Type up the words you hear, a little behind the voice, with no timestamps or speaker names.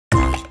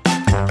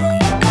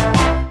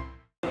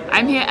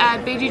I'm here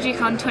at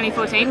BGG.CON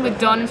 2014 with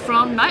Don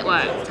from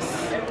Nightworks.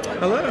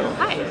 Hello.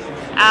 Hi.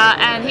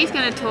 And he's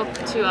going to talk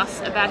to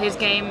us about his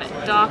game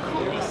Dark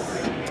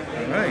Horse.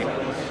 Right.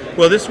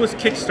 Well, this was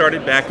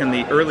kickstarted back in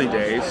the early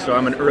days, so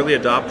I'm an early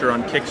adopter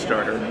on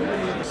Kickstarter.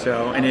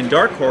 And in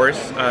Dark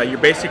Horse, you're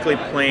basically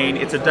playing,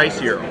 it's a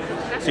dice Euro.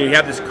 So you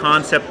have this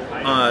concept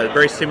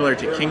very similar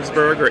to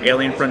Kingsburg or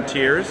Alien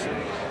Frontiers,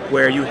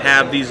 where you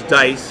have these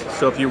dice.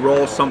 So if you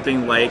roll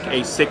something like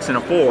a 6 and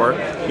a 4,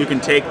 you can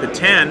take the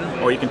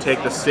 10 or you can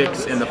take the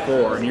 6 and the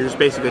 4, and you're just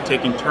basically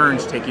taking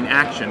turns, taking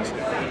actions.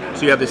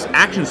 So you have this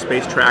action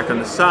space track on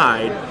the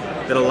side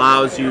that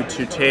allows you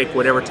to take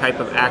whatever type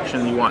of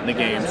action you want in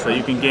the game. So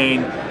you can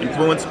gain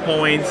influence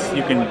points,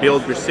 you can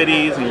build your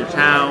cities and your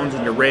towns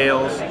and your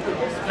rails,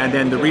 and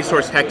then the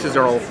resource hexes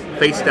are all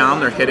face down,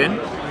 they're hidden.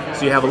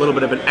 So you have a little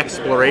bit of an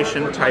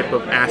exploration type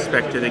of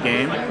aspect to the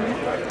game.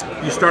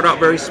 You start out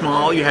very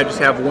small, you just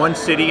have one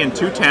city and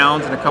 2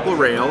 towns and a couple of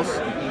rails,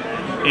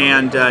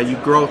 and you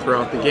grow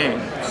throughout the game.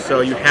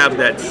 So you have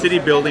that city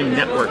building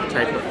network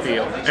type of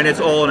feel, and it's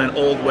all in an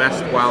Old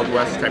West, Wild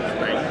West type of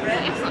thing.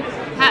 Excellent.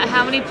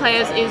 How many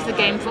players is the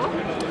game for?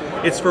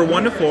 It's for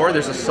 1 to 4.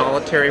 There's a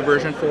solitary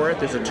version for it.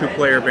 There's a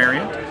 2-player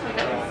variant.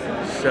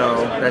 So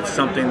that's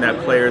something that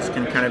players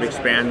can kind of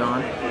expand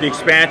on. The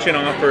expansion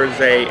offers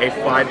a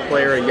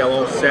 5-player, a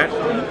yellow set.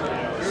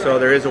 So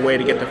there is a way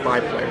to get to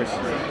 5 players.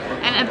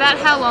 And about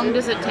how long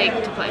does it take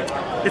to play?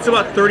 It's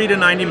about 30 to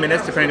 90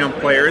 minutes depending on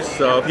players.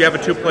 So if you have a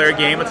 2-player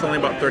game, it's only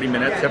about 30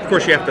 minutes. Of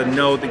course, you have to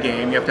know the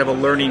game. You have to have a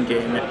learning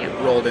game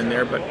rolled in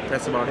there, but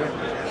that's about it.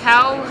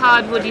 How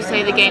hard would you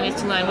say the game is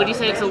to learn? Would you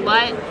say it's a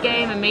light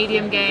game, a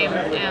medium game,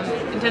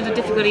 in terms of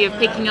difficulty of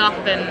picking up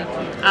and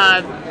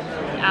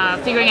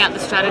figuring out the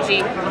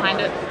strategy behind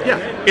it? Yeah,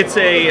 it's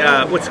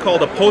a what's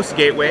called a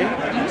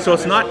post-gateway. So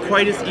it's not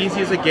quite as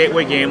easy as a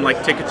gateway game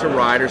like Ticket to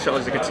Ride or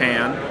Settlers of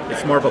Catan.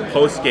 It's more of a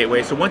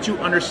post-gateway. So once you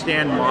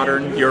understand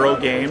modern Euro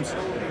games,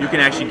 you can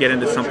actually get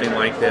into something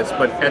like this.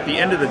 But at the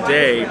end of the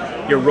day,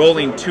 you're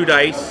rolling 2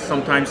 dice,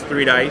 sometimes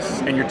 3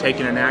 dice, and you're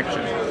taking an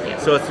action.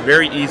 So it's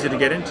very easy to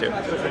get into.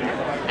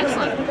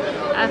 Excellent.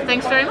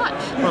 Thanks very much.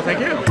 Well, thank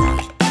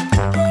you.